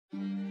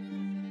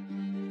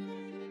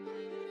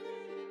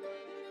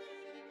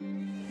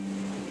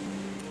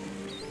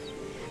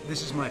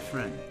This is my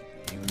friend,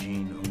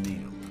 Eugene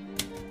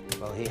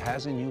O'Neill. Well, he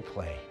has a new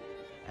play,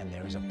 and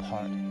there is a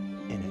part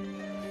in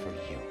it for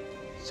you.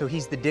 So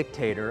he's the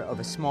dictator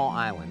of a small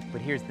island, but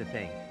here's the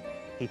thing.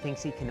 He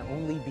thinks he can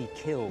only be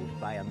killed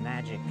by a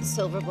magic...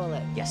 Silver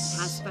bullet. Yes.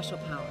 Has special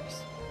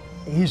powers.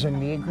 He's a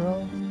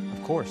Negro?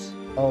 Of course.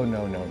 Oh,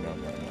 no.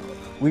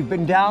 We've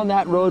been down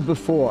that road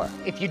before.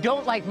 If you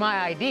don't like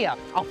my idea,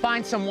 I'll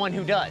find someone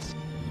who does.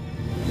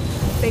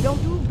 They don't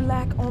do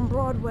black on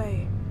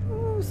Broadway.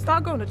 Ooh,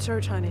 start going to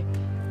church, honey,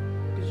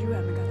 because you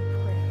haven't got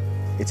a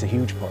prayer. It's a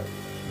huge part.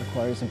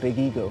 Requires a big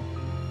ego.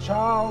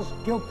 Charles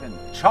Gilpin.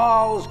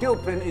 Charles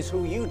Gilpin is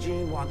who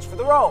Eugene wants for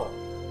the role.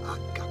 I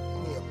got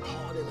me a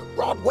part in a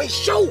Broadway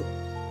show.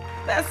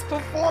 Best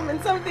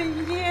performance of the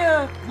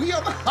year. We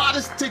are the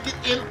hottest ticket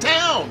in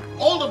town.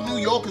 All of New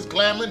York is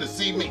clamoring to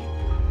see me.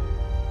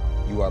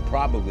 You are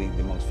probably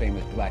the most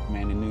famous black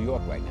man in New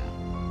York right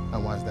now.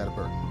 And why is that a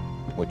burden?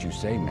 What you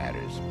say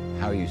matters.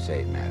 How you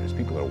say it matters.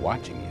 People are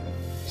watching you.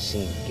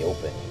 Seen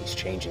Gilpin, he's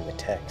changing the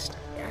text.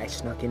 I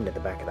snuck into the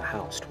back of the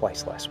house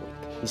twice last week.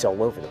 He's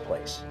all over the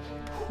place.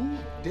 Who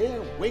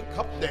dare wake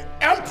up the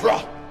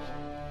emperor?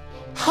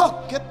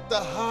 How get the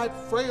hide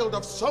frailed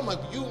of some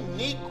of you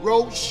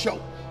Negro show?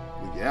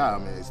 Well, yeah, I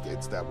mean,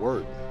 it's that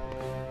word.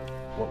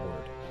 What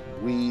word?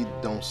 We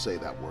don't say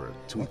that word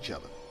to each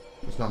other.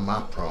 It's not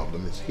my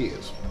problem, it's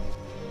his.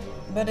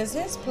 But it's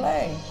his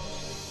play.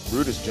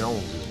 Brutus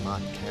Jones is my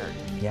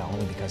character. Yeah,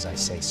 only because I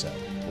say so.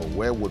 Well,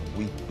 where would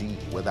we be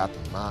without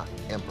my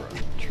emperor?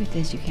 Truth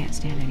is, you can't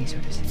stand any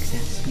sort of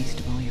success,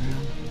 least of all your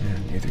own.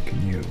 Yeah, neither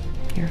can you.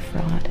 You're a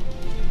fraud.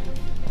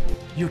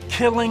 You're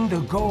killing the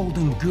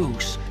golden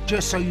goose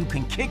just so you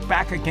can kick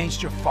back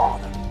against your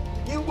father.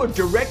 You were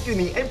directing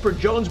the Emperor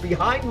Jones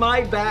behind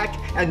my back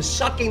and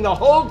sucking the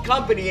whole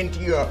company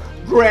into your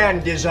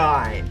grand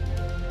design.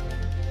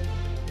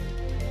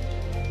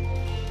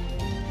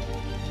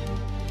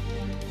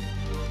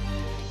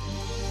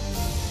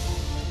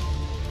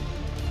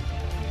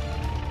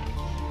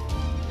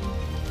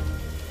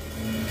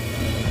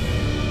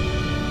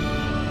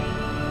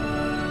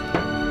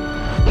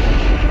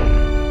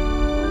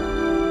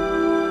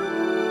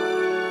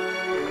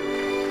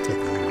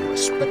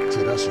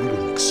 Respected us, you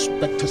don't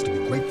expect us to be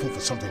grateful for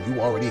something you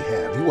already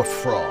have. You a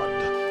fraud.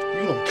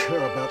 You don't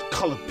care about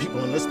colored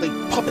people unless they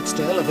puppets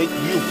to elevate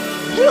you.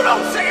 You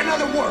don't say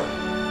another word!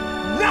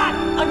 Not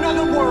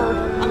another word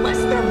unless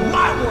they're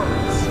my words!